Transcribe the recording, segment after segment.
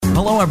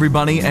Hello,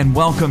 everybody, and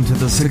welcome to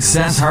the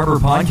Success Harbor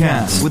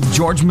Podcast with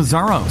George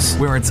Meszaros,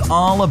 where it's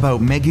all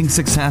about making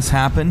success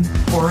happen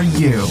for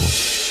you.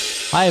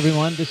 Hi,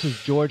 everyone. This is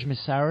George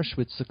Meszaros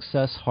with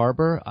Success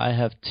Harbor. I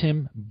have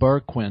Tim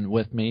Berquin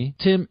with me.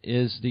 Tim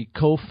is the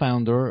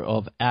co-founder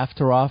of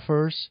After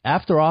Offers.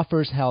 After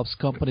Offers helps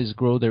companies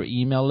grow their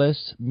email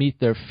lists, meet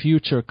their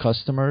future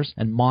customers,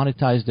 and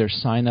monetize their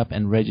sign-up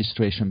and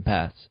registration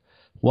paths.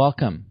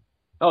 Welcome.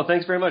 Oh,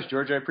 thanks very much,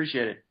 George. I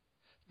appreciate it.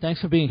 Thanks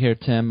for being here,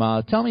 Tim.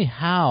 Tell me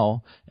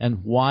how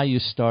and why you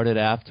started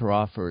After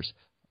Offers,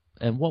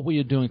 and what were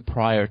you doing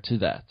prior to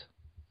that?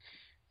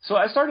 So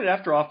I started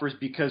After Offers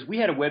because we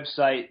had a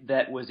website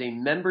that was a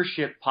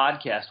membership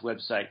podcast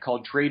website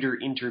called Trader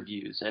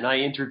Interviews, and I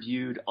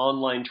interviewed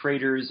online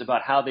traders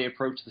about how they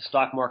approach the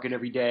stock market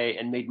every day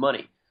and made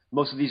money.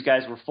 Most of these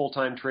guys were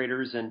full-time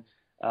traders, and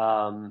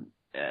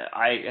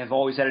I have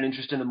always had an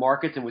interest in the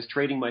markets and was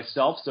trading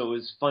myself, so it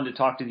was fun to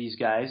talk to these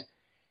guys.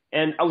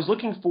 And I was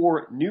looking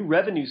for new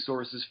revenue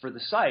sources for the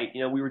site.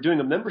 You know, we were doing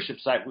a membership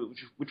site,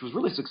 which was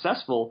really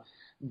successful,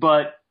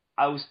 but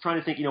I was trying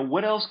to think,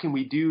 what else can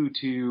we do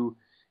to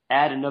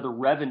add another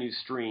revenue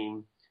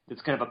stream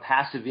that's kind of a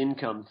passive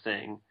income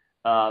thing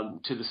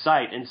to the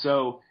site. And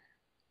so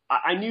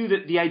I knew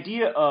that the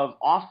idea of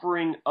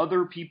offering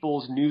other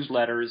people's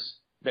newsletters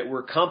that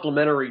were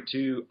complementary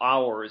to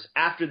ours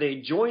after they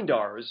joined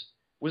ours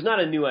was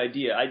not a new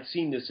idea. I'd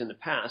seen this in the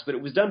past, but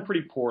it was done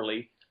pretty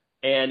poorly.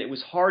 And it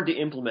was hard to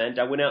implement.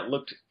 I went out and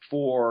looked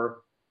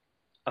for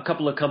a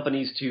couple of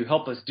companies to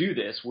help us do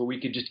this, where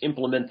we could just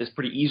implement this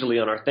pretty easily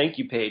on our thank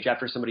you page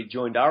after somebody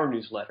joined our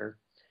newsletter.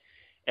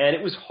 And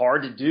it was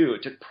hard to do.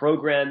 It took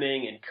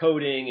programming and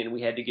coding, and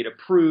we had to get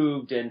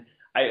approved. And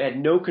I had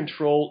no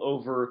control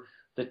over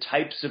the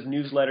types of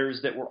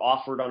newsletters that were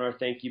offered on our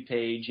thank you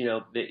page.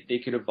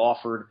 They could have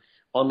offered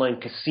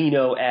online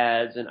casino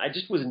ads, and I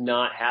just was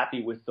not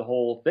happy with the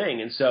whole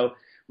thing. And so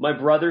my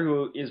brother,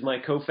 who is my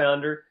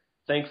co-founder,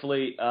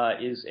 thankfully,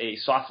 is a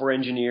software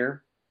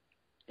engineer,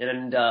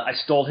 and I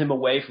stole him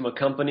away from a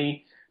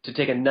company to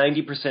take a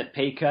 90%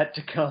 pay cut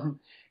to come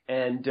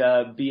and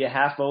be a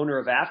half owner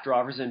of After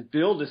Offers and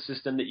build a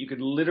system that you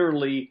could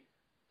literally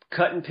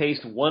cut and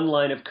paste one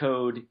line of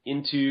code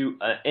into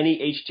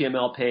any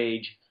HTML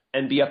page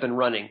and be up and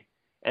running.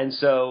 And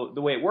so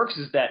the way it works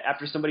is that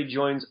after somebody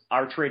joins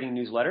our trading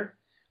newsletter,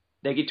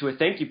 they get to a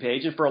thank you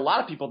page, and for a lot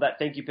of people, that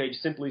thank you page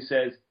simply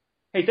says,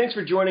 "Hey, thanks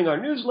for joining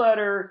our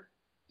newsletter.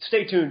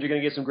 Stay tuned, you're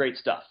going to get some great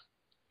stuff."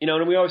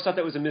 And we always thought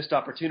that was a missed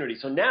opportunity.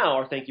 So now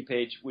our thank you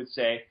page would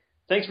say,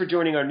 "Thanks for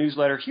joining our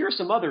newsletter. Here are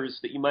some others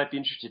that you might be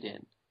interested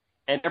in."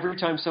 And every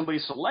time somebody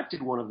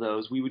selected one of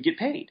those, we would get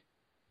paid.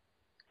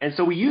 And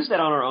so we used that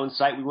on our own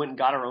site. We went and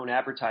got our own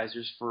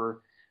advertisers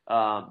for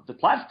the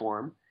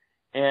platform.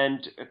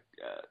 And,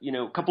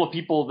 a couple of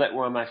people that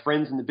were my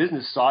friends in the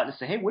business saw it and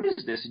said, "Hey, what is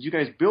this? Did you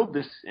guys build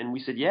this?" And we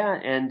said, "Yeah."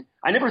 And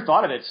I never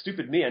thought of it,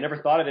 stupid me, I never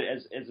thought of it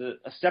as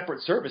a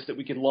separate service that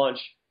we could launch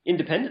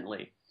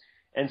independently.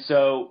 And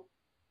so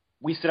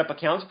we set up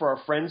accounts for our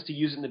friends to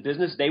use it in the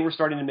business. They were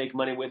starting to make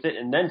money with it.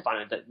 And then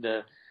finally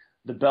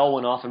the bell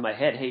went off in my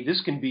head. Hey,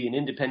 this can be an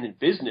independent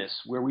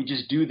business where we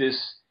just do this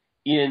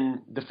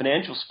in the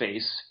financial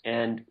space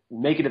and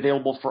make it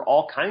available for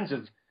all kinds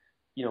of,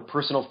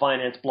 personal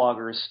finance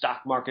bloggers,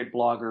 stock market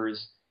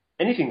bloggers,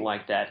 anything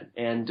like that.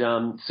 And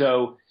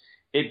so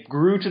it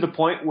grew to the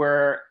point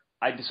where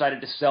I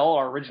decided to sell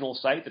our original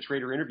site, the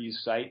Trader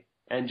Interviews site,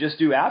 and just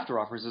do After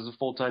Offers as a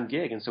full-time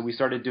gig. And so we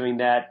started doing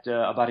that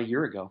about a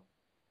year ago.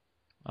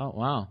 Oh,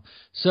 wow.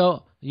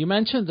 So you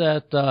mentioned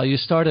that you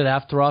started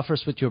After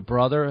Offers with your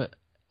brother,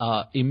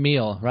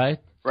 Emil, right?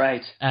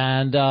 Right.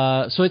 And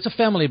so it's a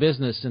family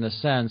business in a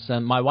sense.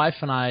 And my wife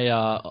and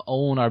I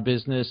own our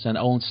business and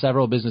own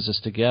several businesses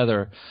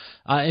together.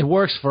 It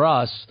works for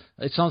us.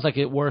 It sounds like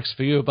it works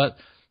for you. But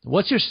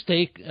what's your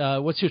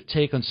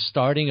take on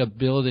starting a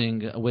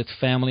building with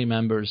family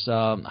members?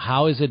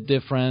 How is it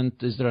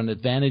different? Is there an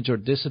advantage or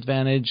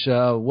disadvantage?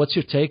 What's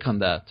your take on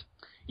that?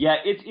 Yeah,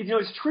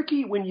 it's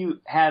tricky when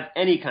you have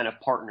any kind of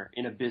partner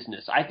in a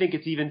business. I think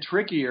it's even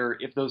trickier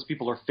if those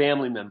people are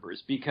family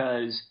members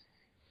because,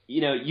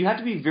 you have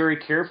to be very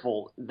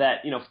careful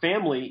that,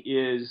 family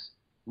is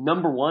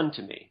number one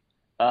to me.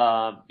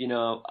 No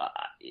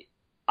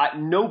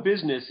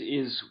business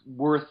is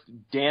worth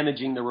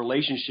damaging the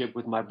relationship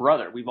with my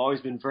brother. We've always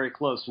been very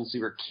close since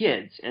we were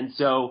kids. And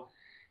so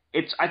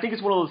I think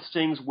it's one of those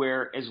things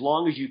where as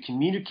long as you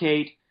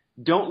communicate,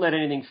 don't let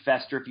anything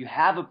fester. If you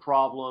have a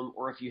problem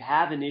or if you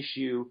have an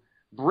issue,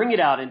 bring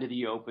it out into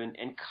the open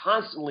and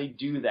constantly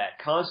do that.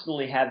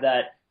 Constantly have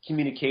that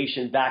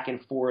communication back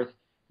and forth.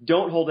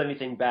 Don't hold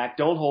anything back.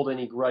 Don't hold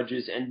any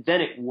grudges. And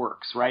then it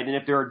works, right? And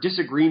if there are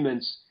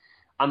disagreements,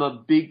 I'm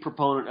a big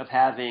proponent of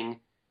having,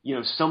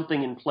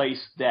 something in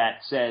place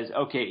that says,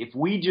 okay, if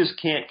we just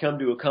can't come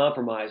to a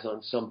compromise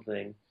on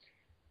something,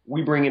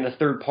 we bring in a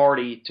third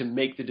party to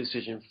make the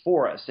decision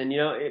for us. And,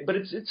 but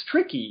it's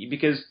tricky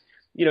because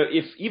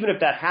even if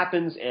that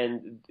happens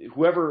and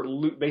whoever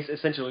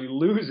essentially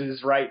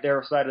loses, right,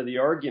 their side of the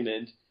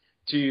argument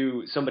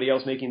to somebody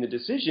else making the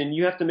decision,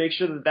 you have to make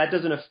sure that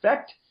doesn't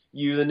affect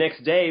you the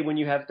next day when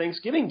you have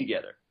Thanksgiving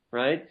together,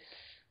 right?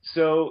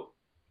 So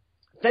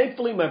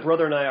thankfully, my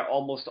brother and I are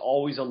almost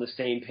always on the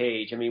same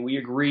page. I mean, we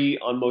agree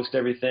on most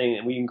everything,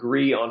 and we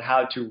agree on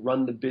how to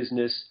run the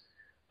business.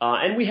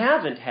 And we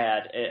haven't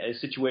had a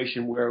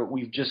situation where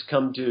we've just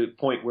come to a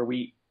point where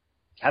we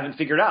haven't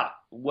figured out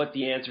what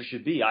the answer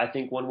should be. I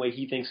think one way,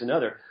 he thinks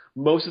another.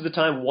 Most of the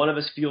time, one of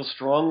us feels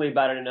strongly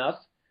about it enough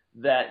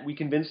that we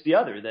convince the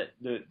other that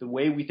the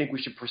way we think we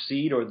should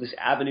proceed, or this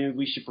avenue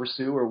we should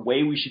pursue, or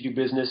way we should do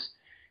business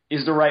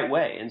is the right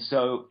way. And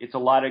so it's a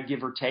lot of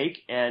give or take.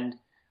 And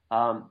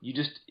you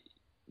just,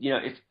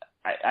 if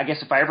I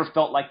guess if I ever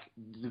felt like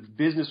the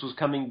business was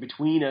coming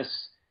between us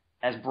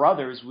as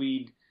brothers,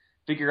 we'd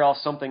figure out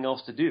something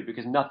else to do,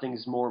 because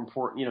nothing's more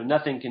important.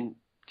 Nothing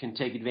can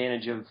take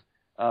advantage of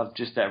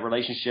just that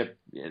relationship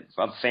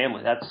of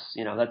family.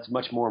 That's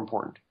much more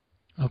important.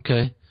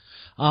 Okay.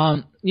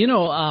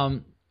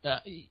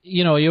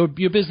 Your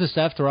business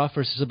After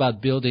Offers is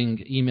about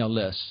building email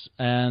lists.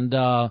 And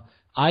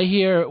I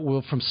hear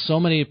from so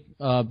many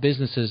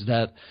businesses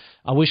that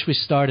I wish we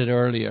started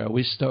earlier.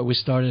 We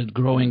started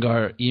growing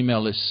our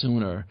email list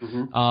sooner.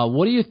 Mm-hmm.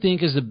 What do you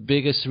think is the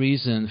biggest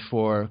reason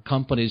for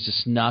companies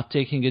just not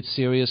taking it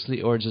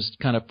seriously, or just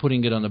kind of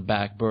putting it on the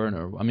back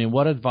burner? I mean,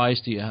 what advice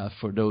do you have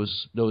for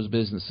those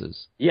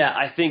businesses? Yeah,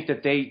 I think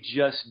that they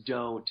just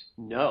don't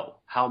know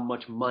how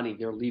much money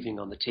they're leaving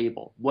on the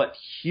table. What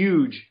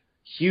huge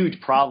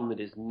problem it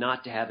is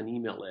not to have an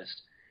email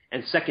list.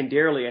 And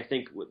secondarily, I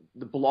think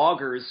the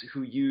bloggers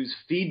who use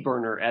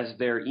FeedBurner as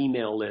their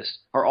email list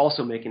are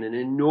also making an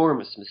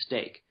enormous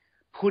mistake,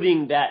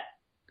 putting that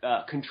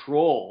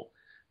control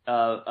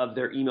of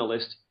their email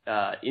list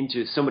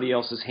into somebody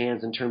else's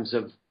hands in terms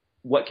of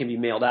what can be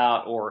mailed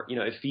out, or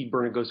if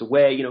FeedBurner goes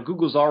away.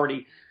 Google's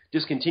already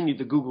discontinued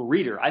the Google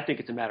Reader. I think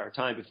it's a matter of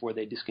time before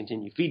they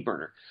discontinue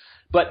FeedBurner.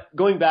 But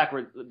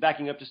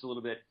backing up just a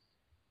little bit,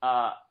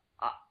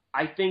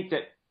 I think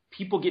that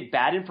people get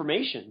bad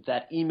information,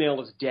 that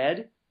email is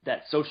dead,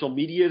 that social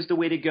media is the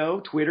way to go,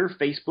 Twitter,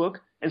 Facebook,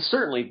 and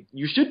certainly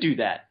you should do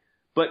that.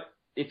 But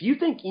if you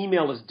think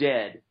email is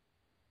dead,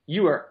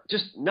 you are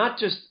not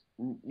just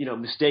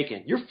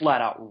mistaken, you're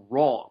flat out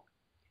wrong.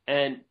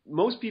 And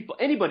most people,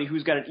 anybody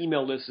who's got an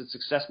email list that's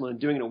successful and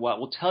doing it well,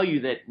 will tell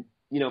you that,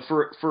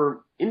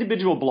 for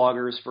individual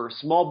bloggers, for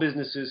small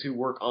businesses who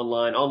work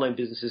online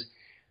businesses,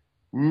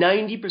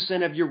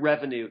 90% of your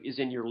revenue is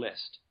in your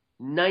list.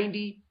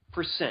 90%.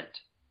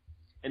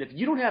 And if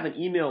you don't have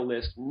an email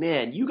list,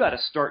 man, you got to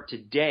start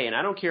today. And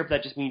I don't care if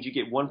that just means you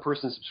get one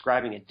person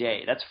subscribing a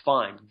day. That's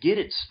fine. Get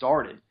it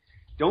started.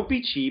 Don't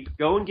be cheap.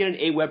 Go and get an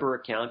Aweber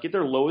account. Get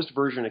their lowest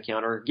version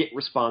account, or get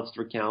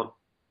Responsive account,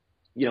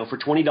 for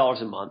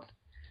 $20 a month.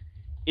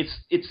 It's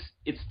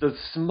the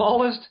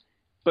smallest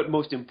but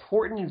most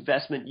important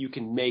investment you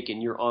can make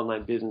in your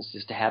online business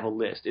is to have a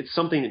list. It's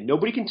something that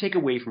nobody can take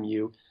away from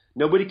you.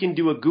 Nobody can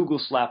do a Google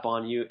slap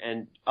on you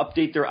and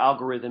update their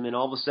algorithm, and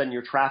all of a sudden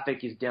your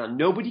traffic is down.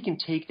 Nobody can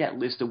take that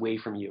list away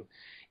from you.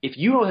 If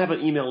you don't have an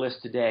email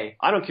list today,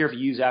 I don't care if you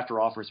use After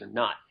Offers or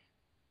not,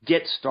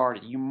 get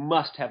started. You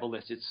must have a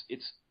list.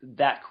 It's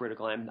that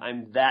critical.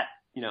 I'm that,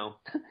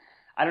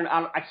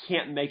 I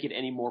can't make it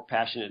any more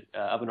passionate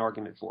of an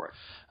argument for it.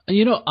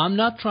 I'm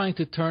not trying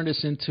to turn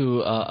this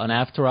into an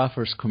After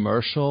Offers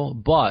commercial,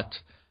 but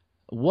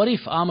what if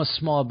I'm a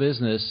small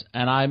business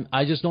and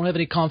I just don't have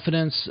any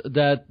confidence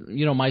that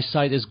my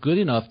site is good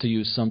enough to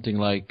use something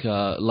like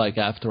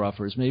After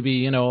Offers?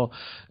 Maybe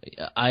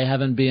I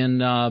haven't been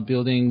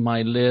building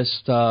my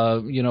list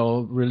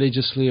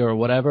religiously or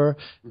whatever.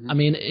 Mm-hmm. I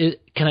mean,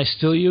 can I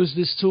still use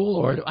this tool,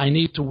 or I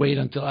need to wait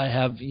until I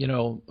have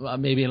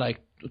maybe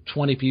like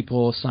 20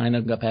 people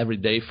signing up every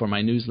day for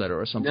my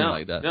newsletter or something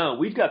like that? No,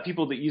 we've got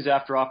people that use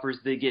After Offers.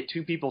 They get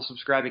 2 people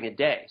subscribing a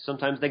day.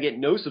 Sometimes they get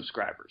no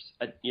subscribers,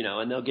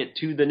 and they'll get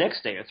 2 the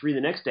next day or 3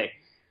 the next day.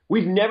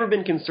 We've never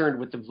been concerned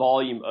with the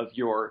volume of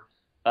your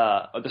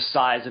or the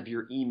size of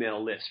your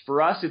email list.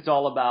 For us, it's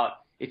all about,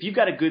 if you've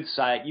got a good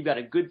site, you've got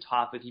a good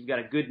topic, you've got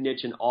a good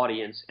niche and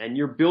audience, and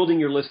you're building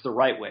your list the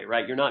right way,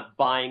 right? You're not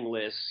buying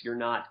lists. You're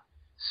not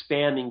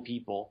spamming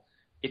people.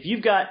 If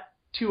you've got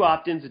 2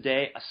 opt-ins a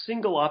day, a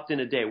single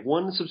opt-in a day,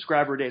 1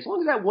 subscriber a day. As long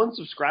as that 1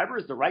 subscriber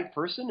is the right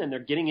person and they're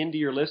getting into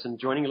your list and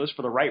joining your list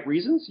for the right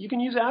reasons, you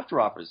can use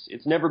After Offers.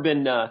 It's never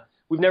been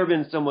we've never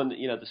been someone that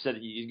that said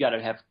that you've got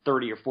to have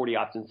 30 or 40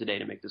 opt-ins a day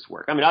to make this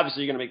work. I mean,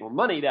 obviously you're going to make more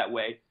money that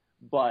way,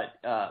 but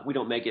we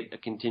don't make it a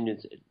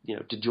contingent,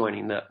 to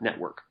joining the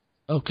network.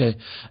 Okay.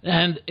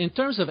 And in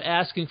terms of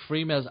asking for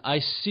emails, I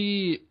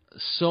see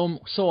so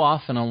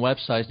often on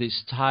websites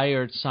this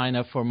tired sign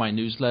up for my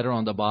newsletter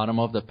on the bottom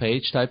of the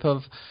page type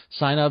of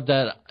sign up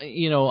that,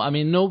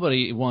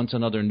 nobody wants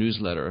another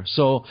newsletter.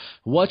 So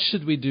what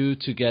should we do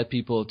to get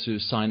people to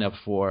sign up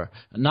for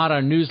not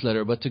our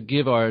newsletter, but to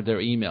give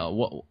their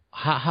email?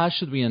 How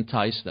should we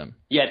entice them?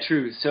 Yeah,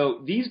 true.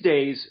 So these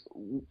days,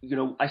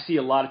 I see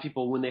a lot of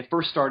people when they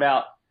first start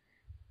out,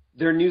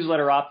 their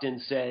newsletter opt-in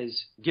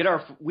says, get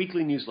our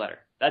weekly newsletter.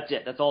 That's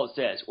it. That's all it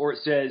says. Or it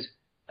says,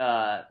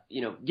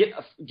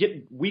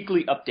 get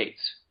weekly updates.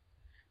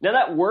 Now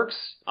that works.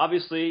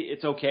 Obviously,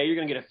 it's okay. You're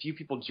going to get a few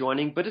people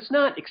joining, but it's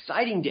not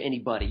exciting to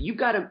anybody. You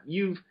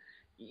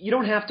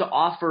don't have to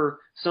offer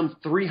some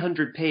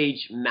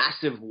 300-page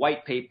massive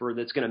white paper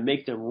that's going to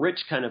make them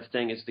rich kind of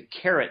thing as the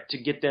carrot to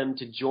get them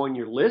to join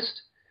your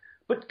list.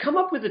 But come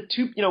up with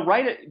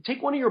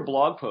take one of your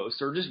blog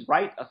posts or just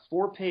write a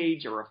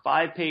 4-page or a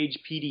 5-page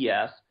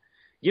PDF.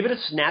 Give it a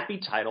snappy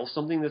title,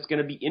 something that's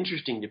going to be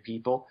interesting to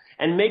people,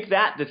 and make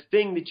that the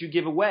thing that you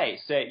give away.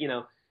 Say,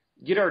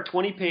 get our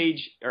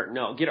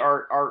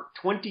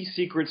 20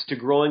 secrets to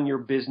growing your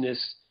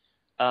business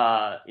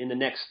in the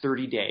next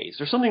 30 days,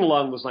 or something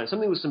along those lines.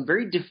 Something with some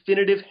very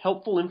definitive,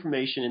 helpful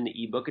information in the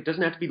ebook. It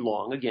doesn't have to be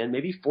long. Again,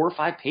 maybe 4 or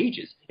 5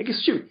 pages. If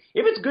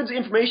it's good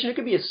information, it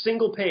could be a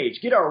single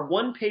page. Get our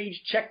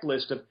 1-page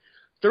checklist of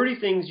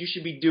 30 things you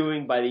should be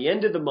doing by the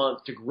end of the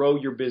month to grow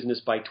your business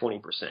by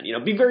 20%.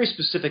 Be very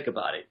specific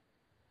about it.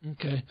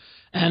 Okay.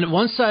 And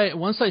once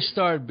I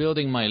start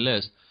building my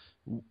list,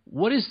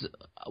 what is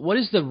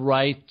the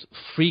right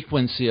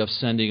frequency of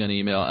sending an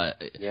email?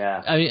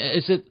 Yeah. I mean,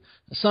 is it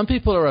some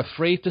people are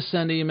afraid to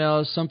send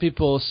emails? Some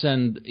people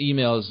send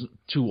emails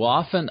too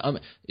often.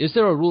 Is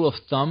there a rule of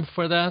thumb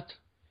for that?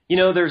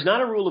 There's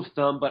not a rule of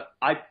thumb, but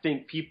I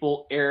think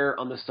people err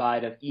on the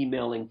side of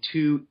emailing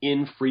too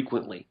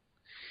infrequently.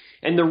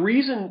 And the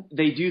reason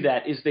they do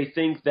that is they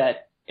think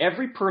that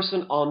every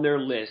person on their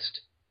list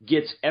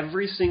gets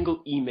every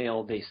single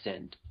email they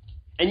send.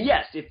 And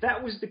yes, if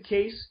that was the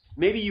case,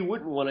 maybe you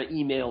wouldn't want to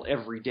email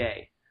every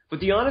day. But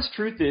the honest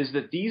truth is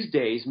that these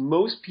days,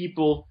 most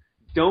people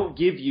don't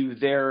give you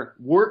their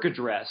work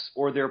address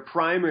or their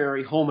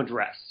primary home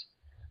address.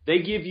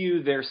 They give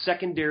you their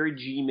secondary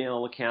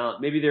Gmail account,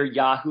 maybe their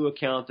Yahoo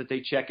account that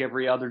they check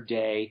every other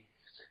day.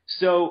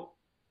 So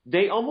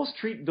they almost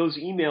treat those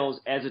emails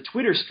as a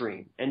Twitter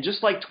stream. And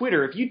just like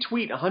Twitter, if you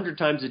tweet 100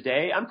 times a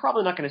day, I'm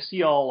probably not going to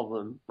see all of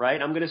them,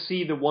 right? I'm going to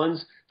see the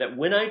ones that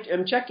when I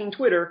am checking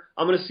Twitter,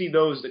 I'm going to see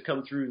those that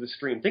come through the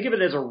stream. Think of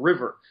it as a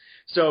river.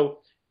 So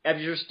if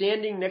you're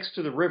standing next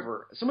to the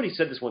river, somebody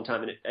said this one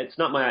time, and it's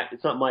not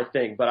my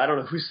thing, but I don't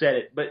know who said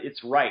it, but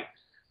it's right.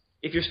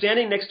 If you're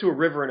standing next to a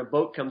river and a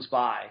boat comes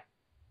by,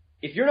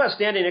 if you're not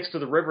standing next to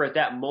the river at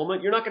that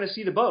moment, you're not going to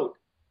see the boat,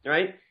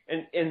 right?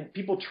 And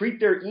people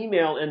treat their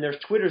email and their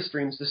Twitter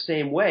streams the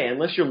same way.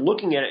 Unless you're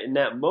looking at it in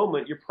that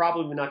moment, you're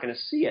probably not going to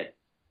see it.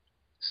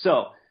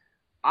 So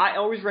I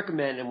always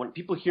recommend, and when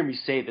people hear me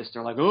say this,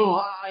 they're like,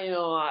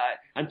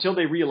 until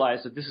they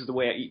realize that this is the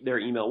way their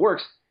email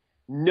works,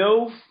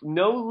 no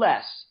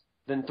less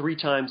than 3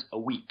 times a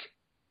week.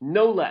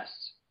 No less.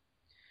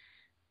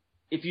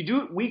 If you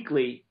do it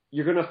weekly,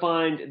 you're going to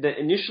find that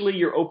initially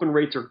your open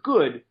rates are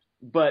good,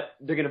 but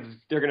they're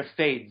gonna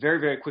fade very,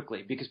 very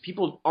quickly because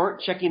people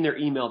aren't checking their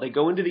email. They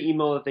go into the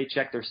email that they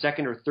check, their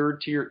second or third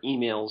tier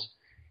emails,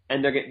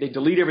 and they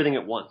delete everything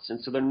at once,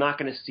 and so they're not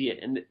going to see it.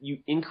 And you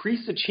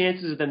increase the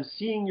chances of them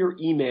seeing your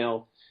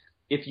email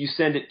if you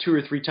send it 2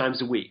 or 3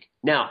 times a week.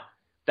 Now,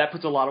 that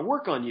puts a lot of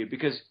work on you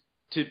because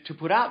to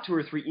put out 2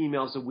 or 3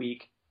 emails a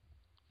week,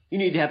 you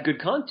need to have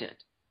good content.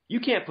 You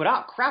can't put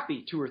out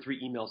crappy 2 or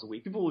 3 emails a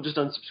week. People will just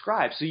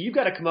unsubscribe. So you've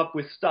got to come up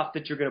with stuff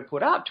that you're going to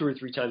put out 2 or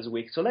 3 times a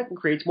week. So that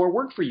creates more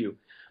work for you.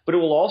 But it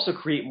will also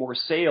create more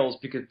sales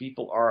because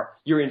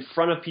you're in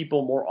front of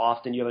people more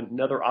often. You have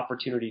another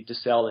opportunity to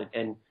sell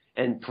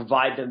and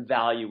provide them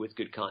value with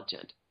good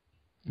content.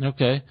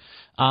 Okay.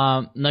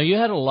 Now, you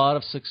had a lot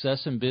of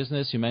success in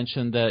business. You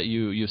mentioned that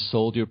you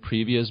sold your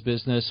previous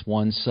business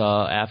once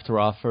After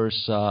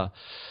Offers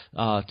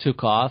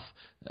took off.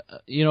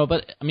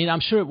 But I mean, I'm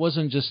sure it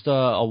wasn't just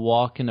a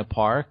walk in the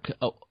park.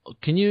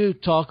 Can you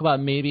talk about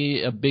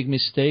maybe a big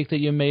mistake that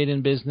you made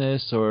in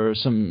business or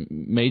some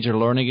major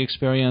learning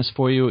experience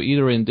for you,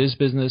 either in this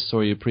business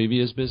or your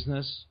previous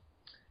business?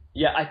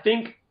 Yeah, I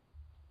think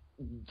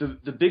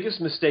the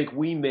biggest mistake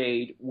we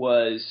made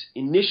was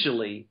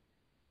initially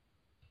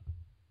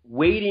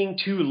waiting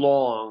too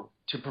long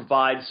to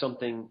provide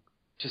something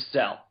to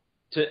sell,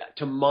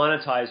 to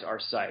monetize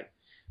our site.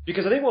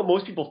 Because I think what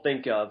most people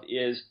think of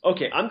is,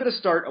 okay, I'm going to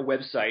start a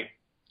website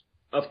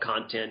of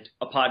content,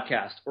 a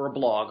podcast or a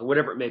blog or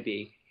whatever it may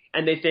be,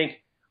 and they think,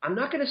 I'm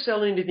not going to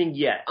sell anything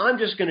yet. I'm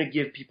just going to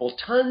give people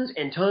tons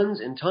and tons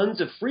and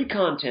tons of free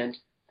content,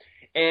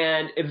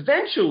 and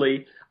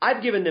eventually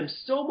I've given them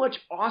so much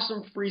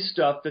awesome free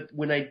stuff that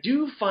when I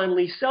do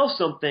finally sell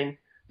something,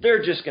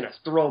 they're just going to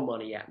throw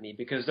money at me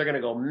because they're going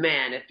to go,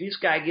 man, if this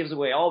guy gives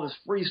away all this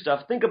free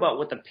stuff, think about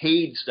what the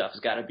paid stuff's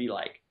got to be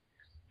like.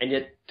 And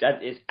yet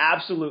that is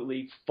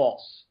absolutely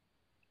false.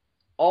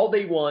 All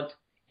they want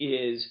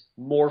is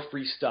more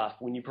free stuff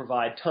when you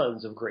provide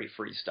tons of great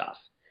free stuff.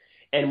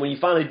 And when you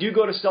finally do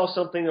go to sell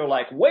something, they're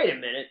like, wait a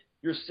minute,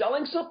 you're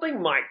selling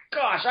something? My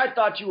gosh, I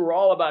thought you were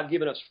all about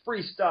giving us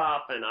free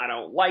stuff, and I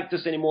don't like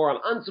this anymore.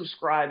 I'm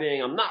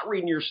unsubscribing. I'm not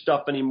reading your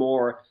stuff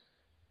anymore.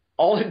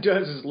 All it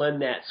does is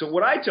lend that. So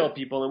what I tell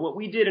people, and what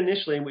we did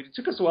initially, and it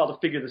took us a while to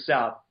figure this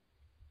out,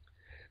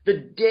 the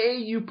day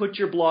you put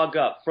your blog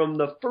up, from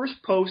the first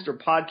post or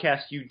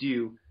podcast you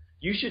do,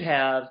 you should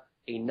have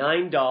a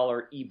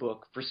 $9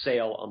 ebook for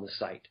sale on the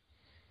site.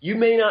 You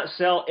may not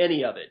sell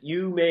any of it.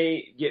 You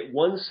may get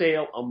one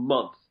sale a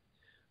month.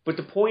 But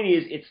the point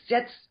is, it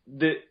sets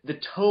the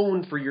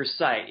tone for your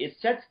site. It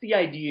sets the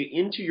idea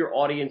into your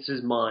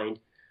audience's mind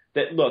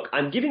that, look,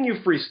 I'm giving you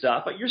free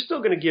stuff, but you're still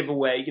going to give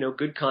away,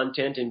 good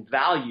content and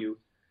value.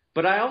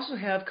 But I also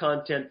have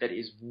content that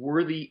is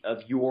worthy of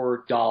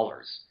your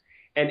dollars.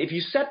 And if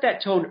you set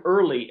that tone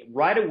early,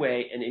 right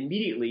away, and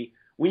immediately,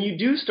 when you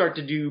do start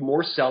to do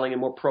more selling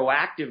and more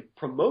proactive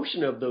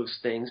promotion of those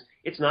things,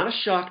 it's not a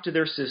shock to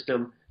their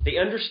system. They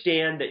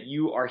understand that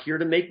you are here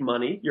to make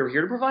money. You're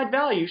here to provide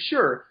value,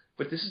 sure,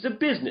 but this is a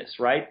business,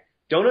 right?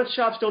 Donut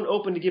shops don't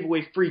open to give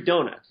away free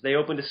donuts. They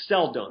open to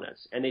sell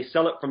donuts, and they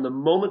sell it from the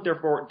moment their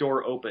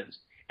door opens.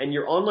 And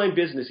your online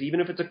business, even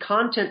if it's a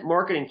content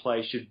marketing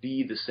play, should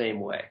be the same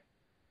way.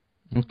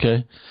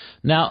 Okay.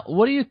 Now,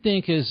 what do you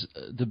think is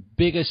the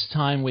biggest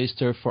time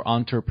waster for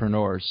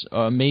entrepreneurs?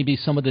 Maybe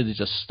somebody that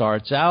just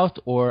starts out,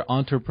 or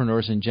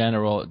entrepreneurs in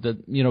general,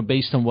 that,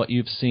 based on what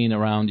you've seen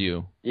around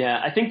you? Yeah,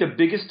 I think the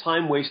biggest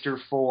time waster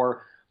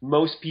for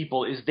most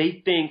people is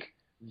they think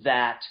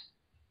that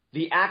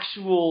the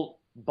actual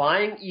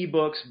buying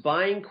ebooks,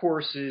 buying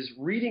courses,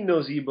 reading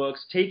those ebooks,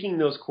 taking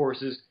those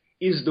courses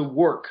is the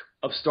work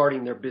of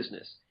starting their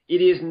business.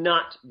 It is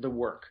not the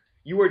work.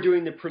 You are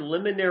doing the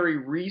preliminary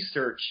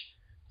research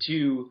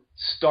to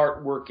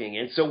start working.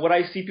 And so what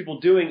I see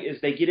people doing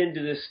is they get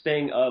into this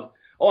thing of,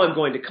 I'm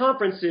going to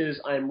conferences,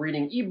 I'm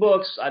reading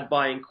ebooks, I'm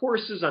buying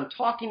courses, I'm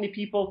talking to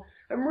people.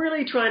 I'm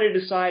really trying to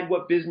decide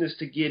what business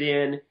to get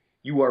in.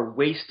 You are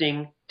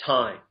wasting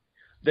time.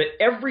 That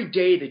every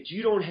day that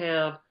you don't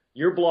have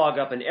your blog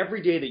up and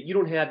every day that you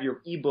don't have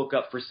your ebook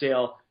up for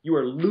sale, you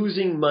are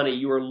losing money.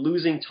 You are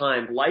losing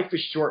time. Life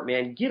is short,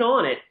 man. Get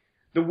on it.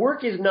 The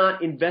work is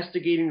not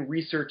investigating,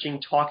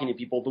 researching, talking to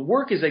people. The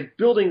work is like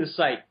building the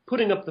site,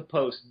 putting up the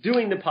post,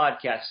 doing the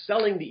podcast,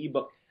 selling the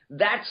ebook.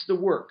 That's the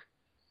work.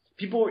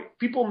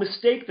 People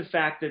mistake the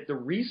fact that the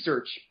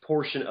research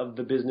portion of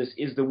the business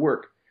is the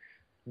work.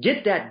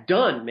 Get that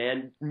done,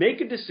 man.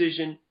 Make a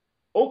decision.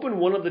 Open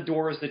one of the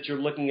doors that you're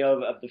looking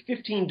of the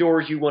 15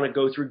 doors you want to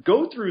go through.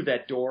 Go through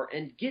that door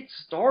and get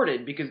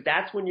started, because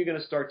that's when you're going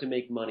to start to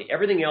make money.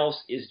 Everything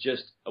else is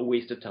just a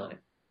waste of time.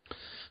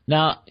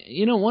 Now,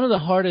 one of the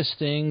hardest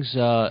things,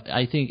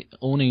 I think,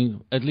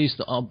 owning, at least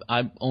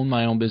I've owned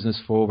my own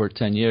business for over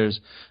 10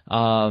 years,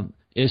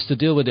 is to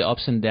deal with the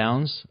ups and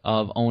downs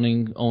of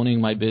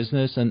owning my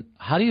business. And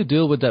how do you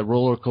deal with that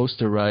roller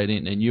coaster ride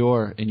in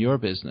your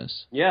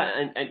business? Yeah,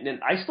 and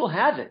I still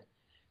have it.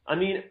 I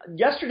mean,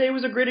 yesterday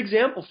was a great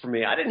example for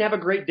me. I didn't have a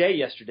great day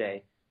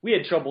yesterday. We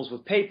had troubles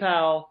with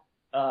PayPal.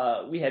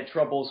 We had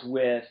troubles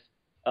with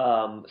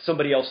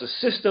somebody else's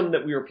system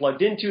that we were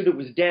plugged into that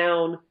was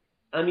down.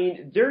 I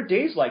mean, there are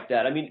days like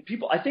that. I mean,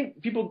 I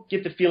think people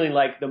get the feeling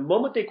like the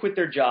moment they quit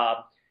their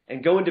job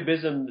and go into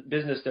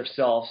business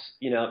themselves,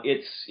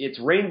 it's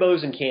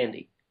rainbows and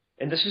candy.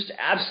 And that's just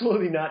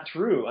absolutely not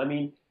true. I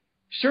mean,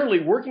 surely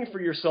working for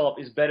yourself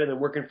is better than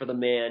working for the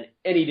man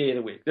any day of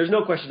the week. There's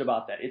no question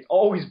about that. It's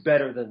always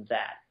better than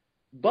that.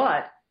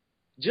 But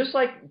just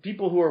like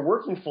people who are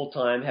working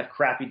full-time have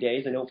crappy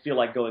days and don't feel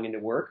like going into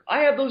work, I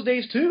have those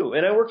days too,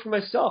 and I work for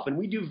myself, and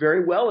we do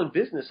very well in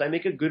business. I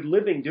make a good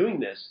living doing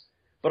this.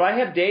 But I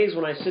have days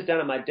when I sit down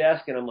at my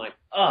desk and I'm like,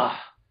 I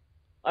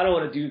don't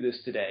want to do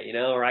this today,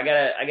 or I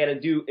gotta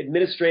do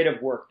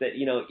administrative work that,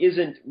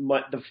 isn't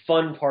the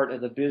fun part of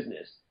the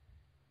business.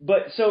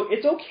 But so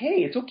it's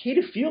okay. It's okay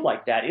to feel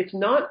like that. It's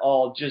not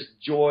all just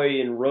joy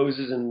and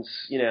roses and,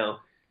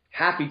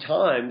 happy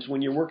times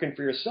when you're working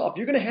for yourself.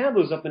 You're going to have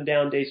those up and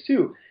down days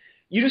too.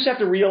 You just have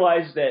to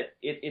realize that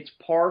it's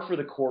par for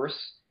the course.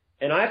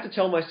 And I have to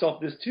tell myself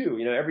this too,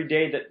 every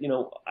day that,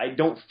 I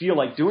don't feel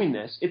like doing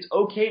this, it's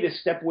okay to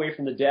step away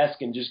from the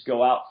desk and just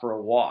go out for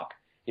a walk.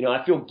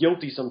 I feel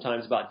guilty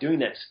sometimes about doing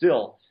that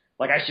still.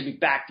 Like I should be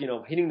back,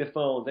 hitting the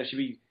phones. I should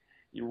be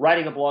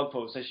writing a blog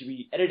post. I should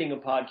be editing a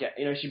podcast.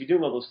 I should be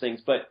doing all those things.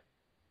 But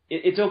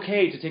it's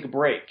okay to take a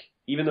break,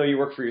 even though you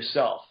work for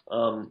yourself.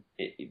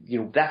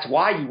 That's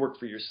why you work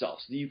for yourself,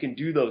 so that you can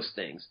do those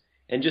things.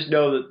 And just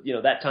know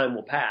that, that time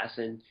will pass.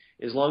 And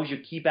as long as you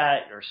keep at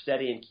it and are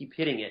steady and keep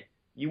hitting it,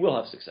 you will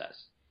have success.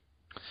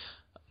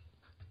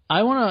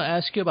 I want to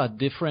ask you about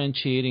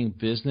differentiating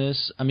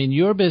business. I mean,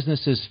 your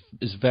business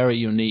is very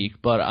unique,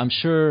 but I'm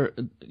sure,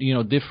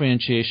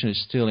 differentiation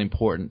is still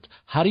important.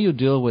 How do you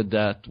deal with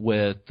that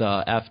with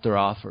after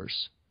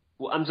offers?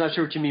 Well, I'm not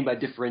sure what you mean by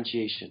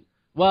differentiation.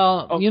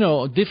 Well,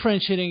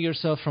 differentiating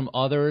yourself from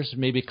others,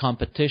 maybe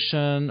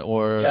competition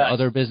or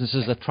other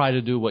businesses that try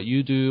to do what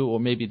you do,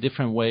 or maybe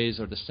different ways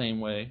or the same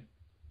way.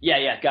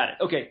 Yeah, got it.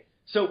 Okay.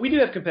 So we do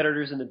have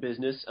competitors in the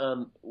business.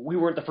 We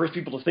weren't the first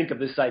people to think of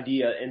this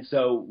idea, and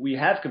so we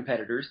have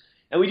competitors,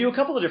 and we do a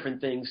couple of different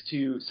things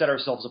to set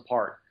ourselves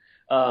apart.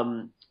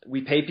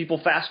 We pay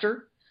people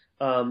faster.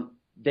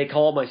 They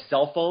call my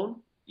cell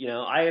phone.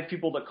 I have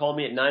people that call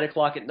me at 9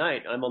 o'clock at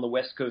night. I'm on the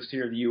West Coast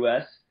here in the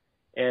U.S.,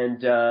 and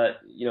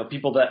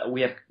people that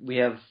we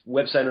have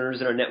website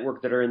owners in our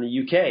network that are in the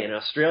UK and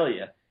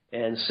Australia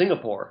and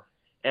Singapore,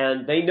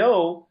 and they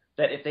know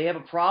that if they have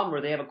a problem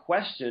or they have a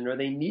question or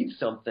they need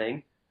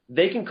something,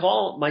 they can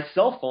call my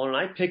cell phone and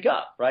I pick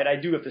up, right? I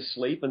do have to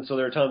sleep, and so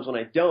there are times when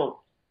I don't.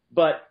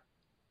 But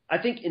I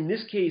think in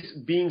this case,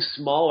 being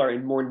smaller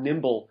and more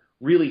nimble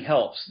really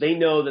helps. They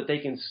know that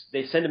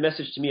they send a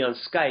message to me on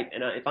Skype,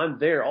 and if I'm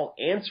there, I'll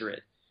answer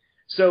it.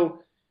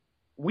 So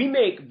we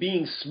make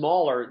being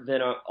smaller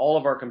than all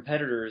of our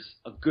competitors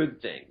a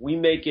good thing. We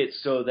make it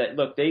so that,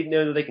 look, they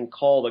know that they can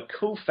call the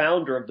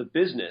co-founder of the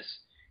business,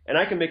 and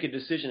I can make a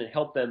decision and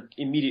help them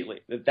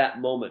immediately at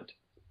that moment.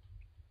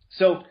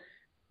 So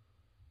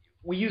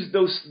we use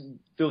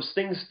those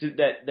things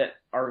that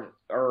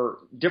are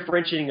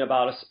differentiating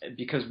about us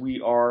because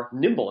we are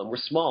nimble and we're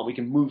small. We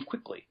can move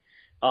quickly.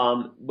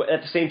 But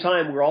at the same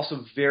time, we're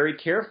also very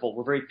careful.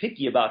 We're very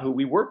picky about who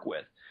we work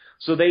with.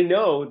 So they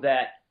know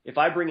that if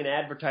I bring an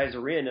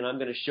advertiser in and I'm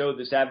going to show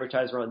this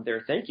advertiser on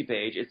their thank you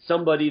page, it's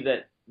somebody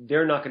that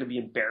they're not going to be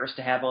embarrassed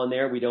to have on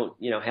there. We don't,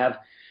 have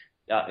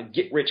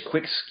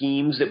get-rich-quick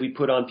schemes that we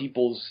put on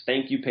people's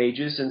thank you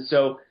pages. And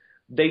so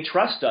they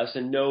trust us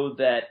and know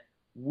that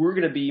we're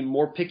going to be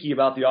more picky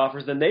about the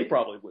offers than they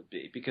probably would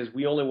be, because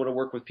we only want to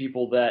work with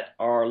people that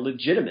are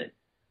legitimate.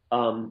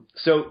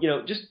 So,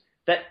 just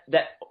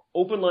that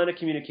open line of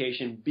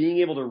communication, being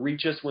able to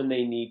reach us when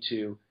they need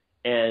to,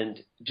 and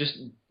just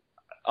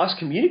us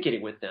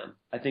communicating with them,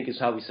 I think is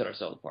how we set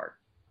ourselves apart.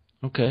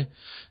 Okay.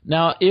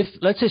 Now, if,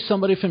 let's say,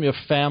 somebody from your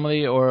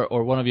family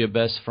or one of your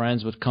best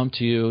friends would come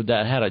to you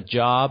that had a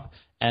job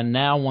and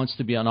now wants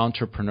to be an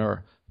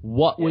entrepreneur,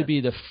 what would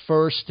be the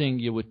first thing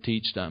you would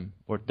teach them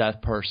or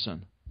that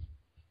person?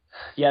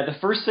 Yeah, the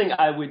first thing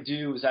I would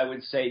do is I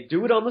would say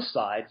do it on the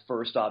side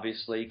first,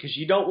 obviously, because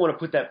you don't want to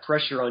put that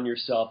pressure on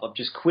yourself of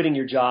just quitting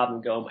your job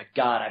and go, oh, my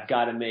God, I've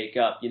got to make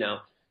up,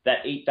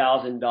 that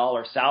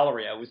 $8,000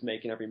 salary I was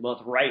making every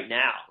month right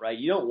now, right?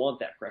 You don't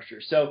want that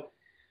pressure. So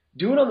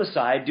do it on the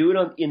side, do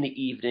it in the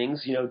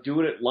evenings,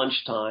 do it at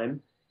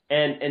lunchtime,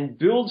 and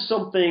build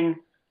something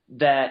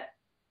that,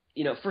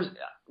 first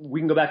we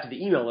can go back to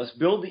the email list.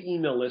 Build the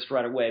email list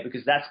right away,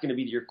 because that's going to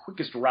be your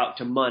quickest route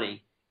to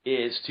money,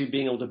 is to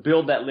being able to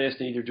build that list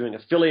and either doing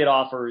affiliate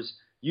offers,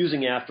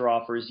 using after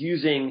offers,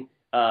 using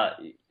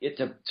it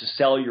to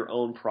sell your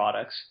own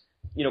products.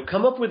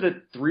 Come up with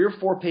a 3 or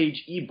 4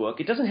 page ebook.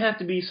 It doesn't have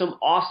to be some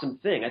awesome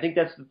thing. I think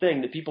that's the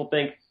thing that people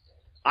think,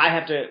 I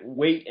have to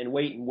wait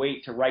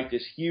to write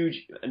this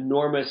huge,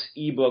 enormous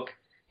ebook.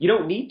 You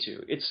don't need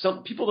to.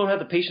 People don't have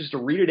the patience to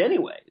read it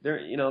anyway.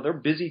 They're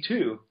busy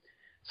too.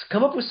 So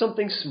come up with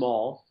something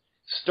small,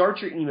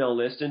 start your email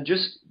list, and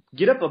just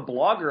get up a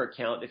Blogger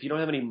account if you don't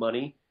have any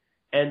money,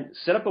 and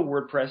set up a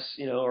WordPress,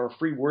 or a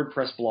free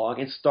WordPress blog,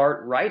 and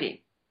start writing.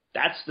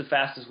 That's the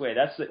fastest way.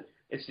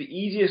 It's the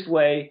easiest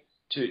way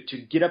to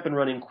get up and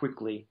running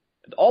quickly.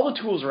 All the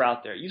tools are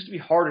out there. It used to be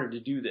harder to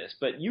do this,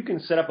 but you can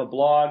set up a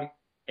blog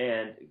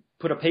and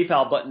put a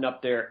PayPal button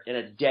up there in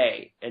a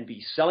day and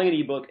be selling an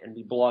ebook and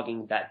be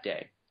blogging that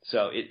day.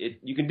 So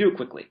you can do it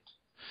quickly.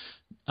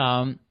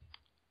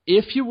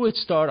 If you would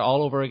start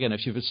all over again,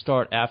 if you would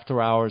start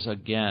after hours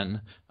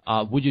again,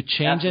 would you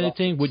change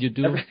anything? Would you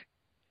do?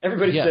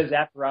 Everybody says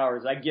after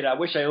hours. I get it. I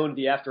wish I owned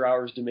the after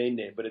hours domain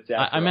name, but it's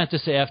after. I meant to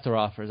say after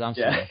offers. I'm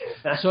sorry.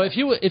 So if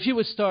you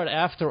would start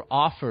after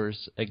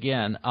offers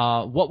again,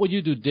 what would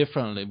you do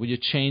differently? Would you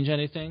change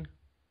anything?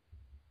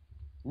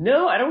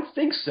 No, I don't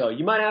think so.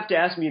 You might have to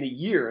ask me in a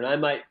year, and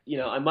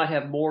I might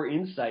have more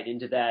insight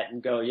into that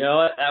and go,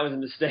 what, that was a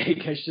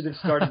mistake. I should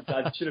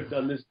have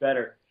done this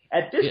better.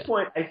 At this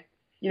point,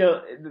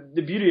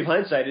 the beauty of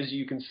hindsight is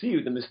you can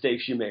see the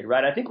mistakes you made,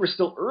 right? I think we're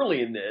still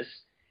early in this,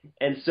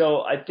 and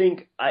so I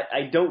think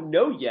I don't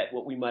know yet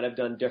what we might have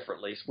done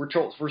differently. So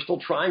we're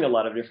still trying a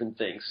lot of different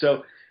things.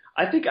 So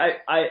I think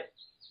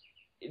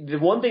the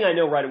one thing I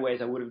know right away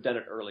is I would have done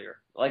it earlier.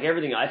 Like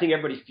everything, I think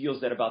everybody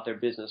feels that about their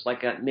business.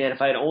 Like, man,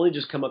 if I had only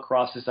just come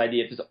across this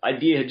idea, if this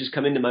idea had just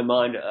come into my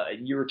mind a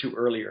year or two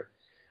earlier,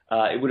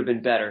 it would have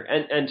been better.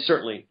 And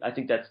certainly, I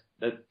think that's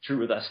true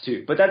with us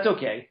too. But that's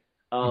okay.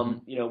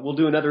 We'll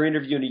do another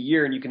interview in a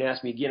year, and you can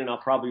ask me again, and I'll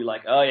probably be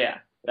like, oh yeah,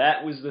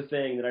 that was the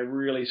thing that I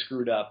really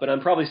screwed up. But I'm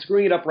probably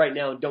screwing it up right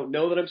now and don't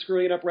know that I'm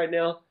screwing it up right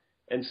now.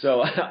 And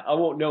so I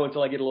won't know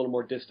until I get a little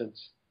more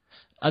distance.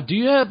 Do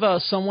you have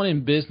someone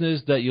in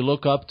business that you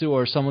look up to,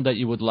 or someone that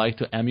you would like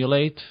to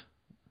emulate,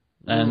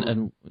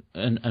 and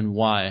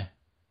why?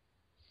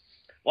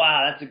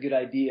 Wow, that's a good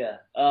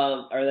idea.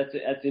 Or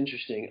that's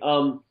interesting. I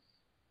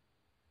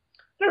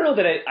don't know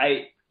that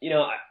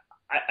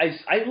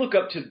I look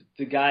up to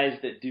the guys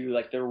that do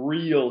like the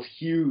real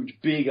huge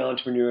big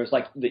entrepreneurs,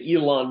 like the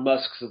Elon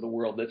Musks of the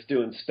world that's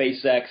doing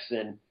SpaceX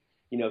and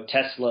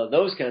Tesla,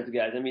 those kinds of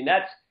guys. I mean,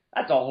 that's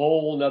a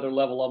whole nother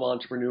level of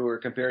entrepreneur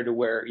compared to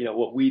where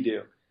what we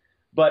do.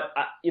 But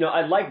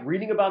I like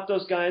reading about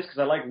those guys because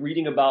I like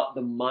reading about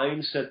the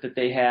mindset that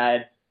they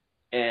had.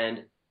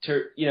 And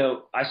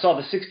I saw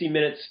the 60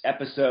 Minutes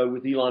episode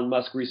with Elon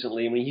Musk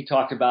recently, when he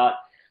talked about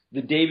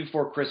the day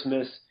before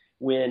Christmas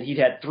when he'd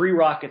had 3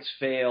 rockets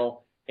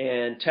fail,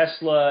 and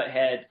Tesla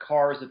had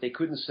cars that they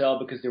couldn't sell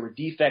because there were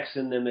defects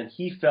in them, and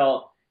he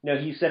felt,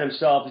 he said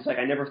himself, he's like,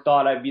 I never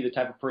thought I'd be the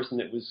type of person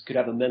that could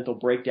have a mental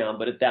breakdown,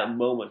 but at that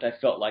moment I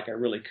felt like I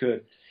really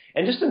could.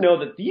 And just to know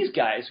that these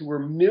guys who were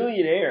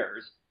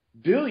millionaires,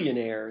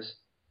 billionaires,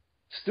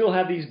 still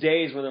have these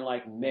days where they're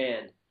like,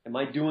 man, am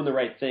I doing the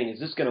right thing? Is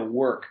this going to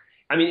work?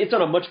 I mean, it's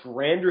on a much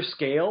grander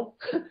scale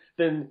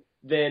than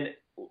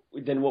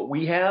what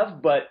we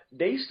have, but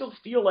they still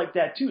feel like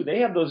that too. They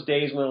have those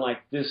days when they're like,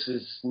 this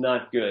is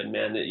not good,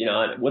 man. You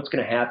know, what's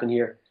going to happen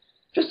here?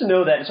 Just to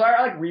know that. And so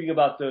I like reading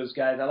about those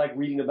guys. I like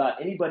reading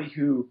about anybody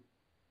who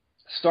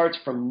starts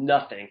from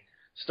nothing,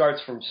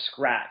 starts from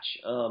scratch,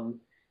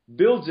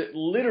 builds it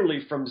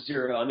literally from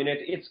zero. I mean,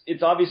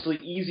 it's obviously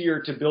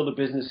easier to build a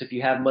business if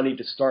you have money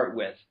to start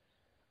with.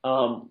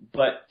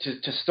 But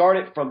to start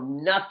it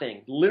from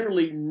nothing,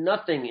 literally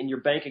nothing in your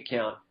bank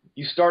account,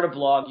 you start a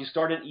blog, you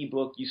start an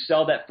ebook, you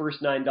sell that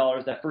first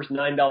 $9, that first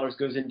 $9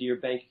 goes into your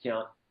bank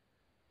account.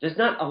 There's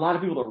not a lot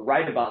of people that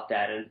write about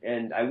that,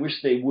 and I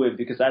wish they would,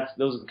 because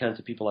those are the kinds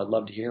of people I'd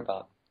love to hear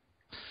about.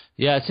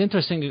 Yeah, it's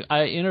interesting.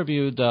 I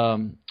interviewed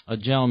a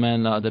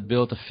gentleman that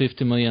built a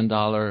 $50 million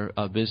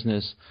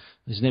business.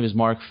 His name is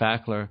Mark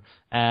Fackler,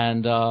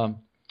 and I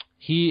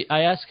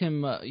asked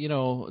him,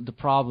 the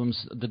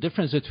problems, the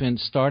difference between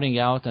starting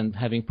out and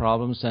having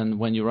problems and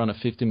when you run a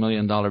 $50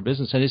 million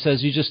business. And he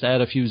says you just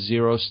add a few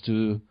zeros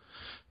to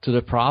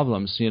the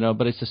problems,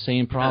 but it's the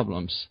same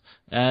problems.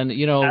 And,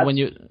 when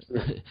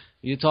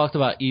you talked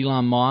about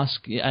Elon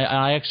Musk,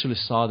 I actually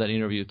saw that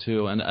interview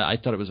too, and I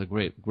thought it was a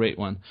great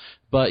one.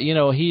 But,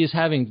 he is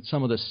having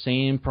some of the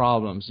same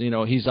problems.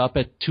 He's up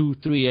at 2,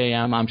 3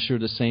 a.m., I'm sure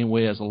the same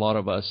way as a lot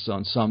of us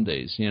on some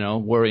days,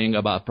 worrying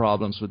about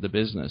problems with the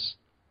business.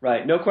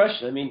 Right, no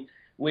question. I mean,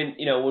 when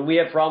we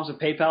have problems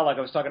with PayPal, like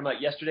I was talking about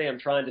yesterday, I'm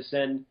trying to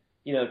send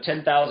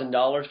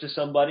 $10,000 to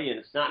somebody and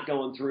it's not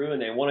going through, and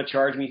they want to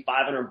charge me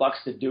 $500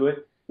 to do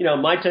it.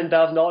 My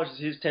 $10,000 is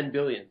his $10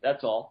 billion.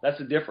 That's all. That's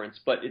the difference.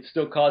 But it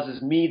still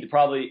causes me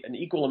probably an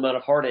equal amount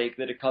of heartache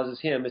that it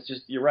causes him. It's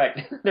just, you're right.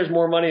 There's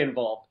more money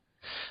involved.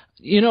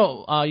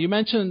 You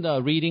mentioned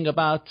reading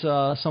about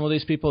some of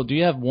these people. Do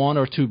you have one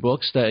or two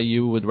books that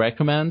you would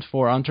recommend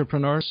for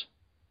entrepreneurs?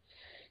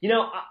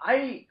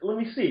 Let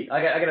me see.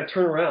 I got to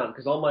turn around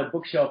because on my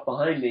bookshelf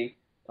behind me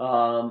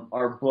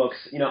are books.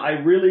 I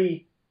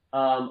really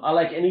I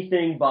like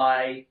anything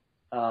by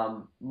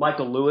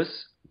Michael Lewis.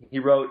 He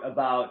wrote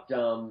about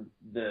the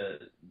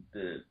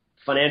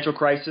financial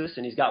crisis,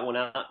 and he's got one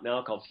out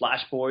now called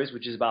Flash Boys,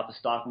 which is about the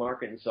stock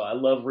market. And so I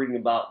love reading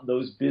about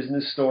those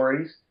business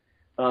stories.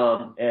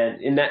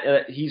 And in that,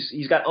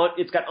 it's got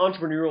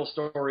entrepreneurial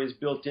stories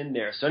built in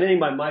there. So anything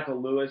by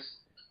Michael Lewis.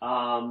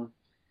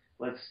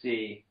 Let's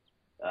see.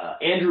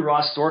 Andrew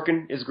Ross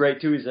Sorkin is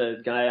great too. He's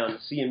a guy on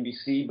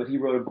CNBC, but he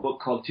wrote a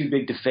book called Too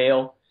Big to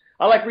Fail.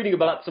 I like reading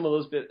about some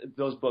of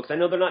those books. I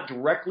know they're not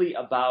directly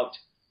about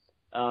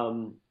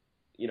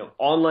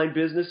online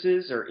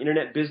businesses or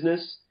internet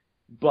business,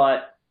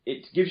 but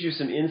it gives you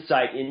some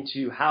insight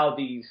into how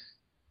these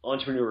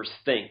entrepreneurs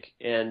think,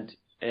 and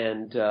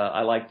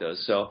I like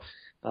those. So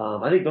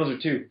I think those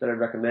are two that I'd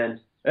recommend.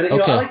 And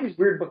I like these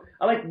weird books.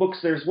 I like books.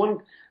 There's one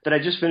that I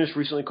just finished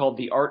recently called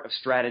The Art of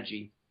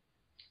Strategy.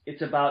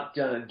 It's about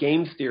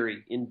game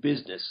theory in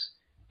business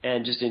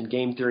and just in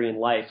game theory in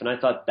life. And I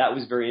thought that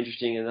was very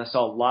interesting, and I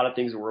saw a lot of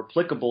things that were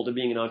applicable to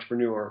being an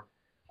entrepreneur.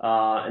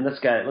 And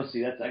let's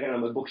see, I got it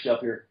on my bookshelf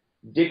here.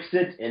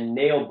 Dixit and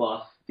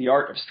Nailbuff, The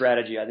Art of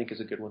Strategy, I think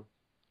is a good one.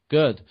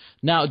 Good.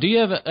 Now, do you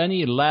have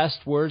any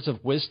last words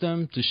of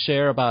wisdom to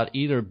share about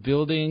either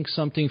building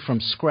something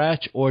from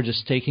scratch or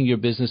just taking your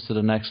business to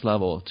the next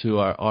level to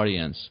our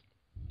audience?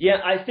 Yeah,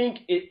 I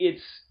think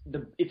it's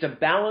a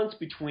balance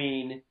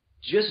between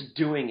just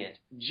doing it,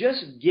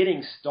 just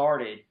getting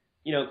started.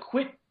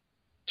 Quit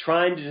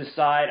trying to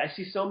decide. I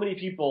see so many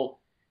people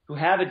who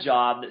have a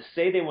job that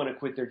say they want to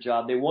quit their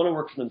job. They want to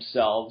work for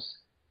themselves,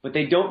 but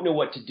they don't know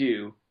what to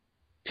do.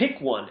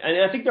 Pick one.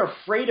 And I think they're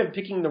afraid of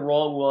picking the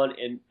wrong one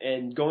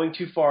and going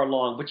too far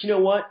along. But you know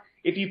what?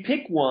 If you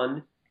pick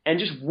one and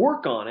just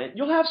work on it,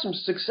 you'll have some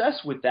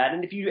success with that.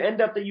 And if you end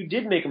up that you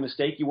did make a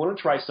mistake, you want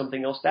to try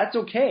something else, that's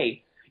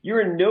okay. You're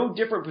in no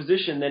different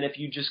position than if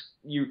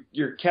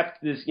you're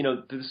kept this,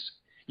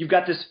 you've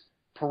got this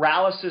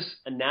paralysis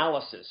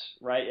analysis,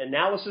 right?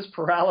 Analysis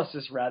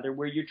paralysis, rather,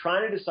 where you're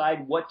trying to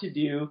decide what to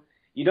do.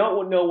 You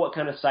don't know what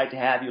kind of site to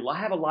have. You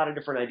have a lot of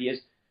different ideas.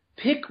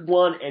 Pick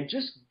one and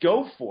just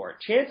go for it.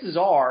 Chances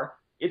are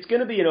it's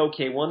going to be an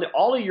okay one.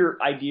 All of your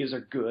ideas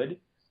are good.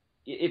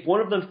 If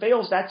one of them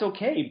fails, that's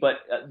okay. But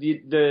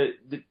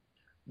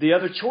the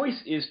other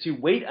choice is to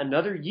wait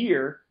another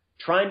year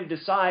trying to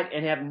decide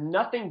and have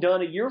nothing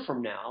done a year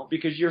from now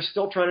because you're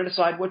still trying to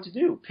decide what to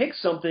do. Pick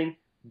something,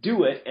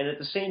 do it, and at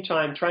the same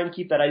time try and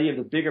keep that idea of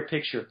the bigger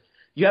picture.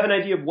 You have an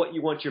idea of what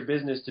you want your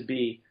business to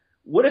be.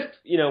 What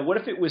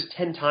if it was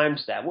 10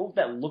 times that? What would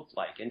that look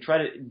like? And try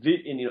to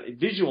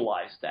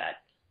visualize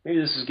that.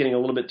 Maybe this is getting a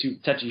little bit too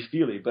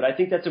touchy-feely, but I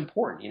think that's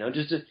important.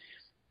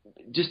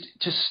 Just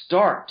to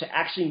start, to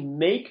actually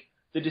make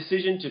the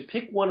decision to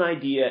pick one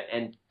idea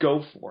and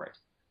go for it.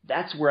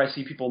 That's where I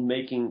see people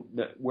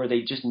where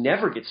they just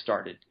never get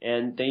started,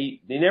 and they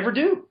never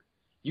do.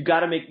 You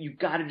got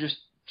to just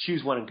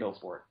choose one and go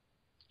for it.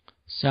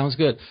 Sounds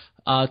good.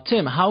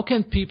 Tim, how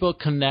can people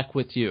connect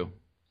with you?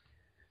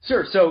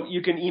 Sure. So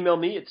you can email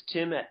me. It's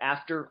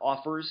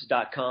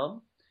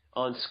tim@afteroffers.com.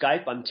 On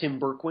Skype, I'm Tim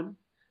Berkwin.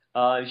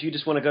 If you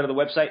just want to go to the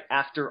website,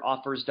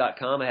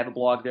 afteroffers.com, I have a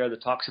blog there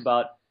that talks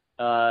about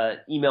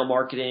email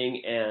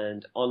marketing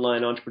and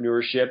online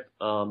entrepreneurship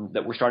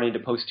that we're starting to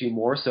post to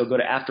more. So go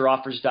to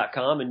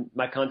afteroffers.com, and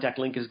my contact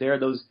link is there.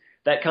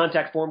 That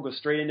contact form goes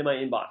straight into my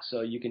inbox,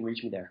 so you can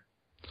reach me there.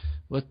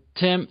 Well,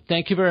 Tim,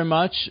 thank you very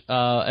much.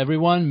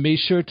 Everyone, be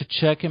sure to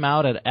check him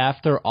out at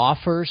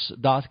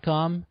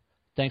afteroffers.com.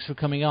 Thanks for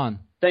coming on.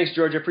 Thanks,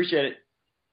 George. I appreciate it.